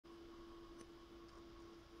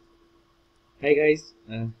Hi guys,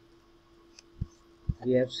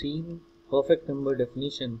 we have seen perfect number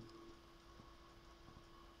definition.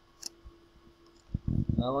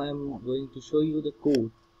 Now I am going to show you the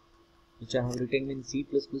code which I have written in C++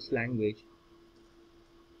 language.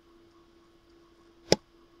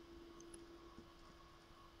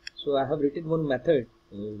 So I have written one method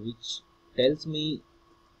which tells me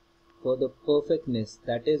for the perfectness,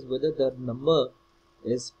 that is whether the number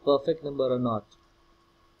is perfect number or not.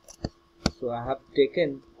 So I have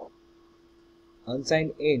taken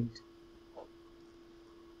unsigned int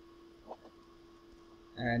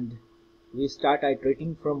and we start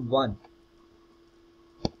iterating from 1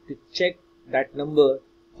 to check that number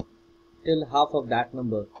till half of that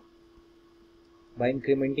number by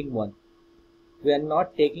incrementing 1. We are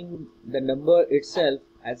not taking the number itself,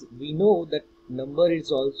 as we know that number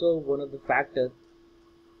is also one of the factors,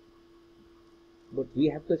 but we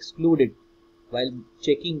have to exclude it while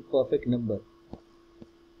checking perfect number.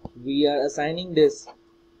 We are assigning this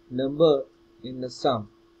number in the sum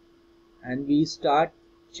and we start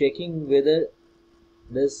checking whether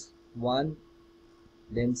this 1,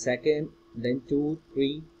 then second, then 2,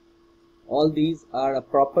 3, all these are a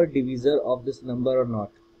proper divisor of this number or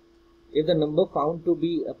not. If the number found to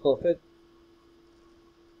be a perfect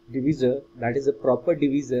divisor, that is a proper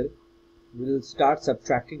divisor, we will start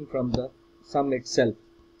subtracting from the sum itself.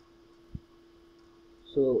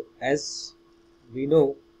 So as we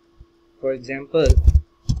know, for example,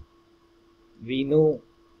 we know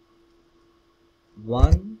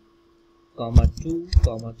 1, 2,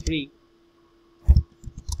 3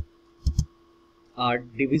 are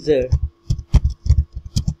divisor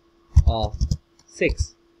of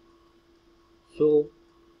 6. So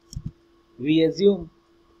we assume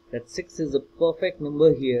that 6 is a perfect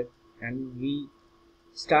number here and we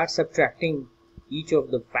start subtracting each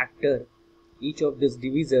of the factor, each of this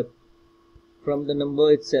divisor from the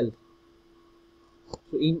number itself.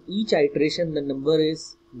 So in each iteration the number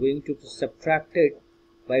is going to be subtracted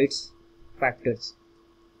by its factors.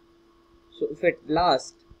 So if at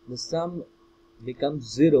last the sum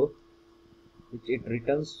becomes 0, which it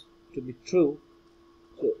returns to be true,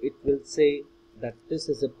 so it will say that this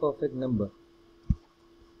is a perfect number.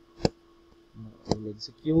 Now I will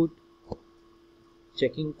execute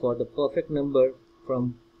checking for the perfect number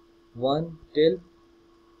from 1 till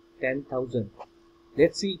 10,000.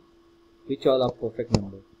 Let's see which all are perfect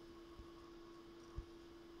numbers.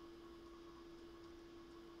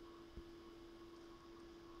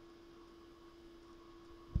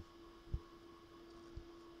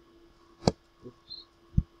 Oops.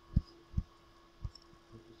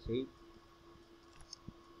 Have to save.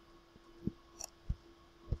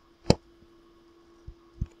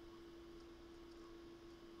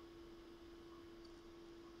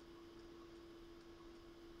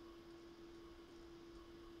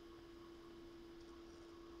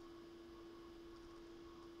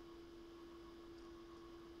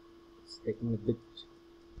 It's taking a bit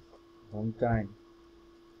long time.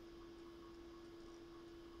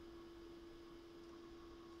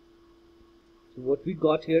 So what we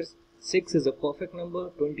got here, 6 is a perfect number,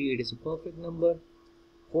 28 is a perfect number,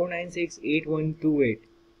 4968128.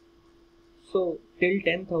 So till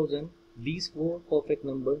 10,000 these 4 perfect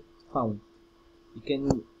numbers found. You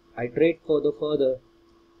can iterate further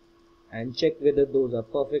and check whether those are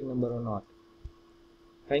perfect number or not.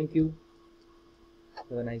 Thank you.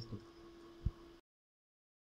 Have a nice day.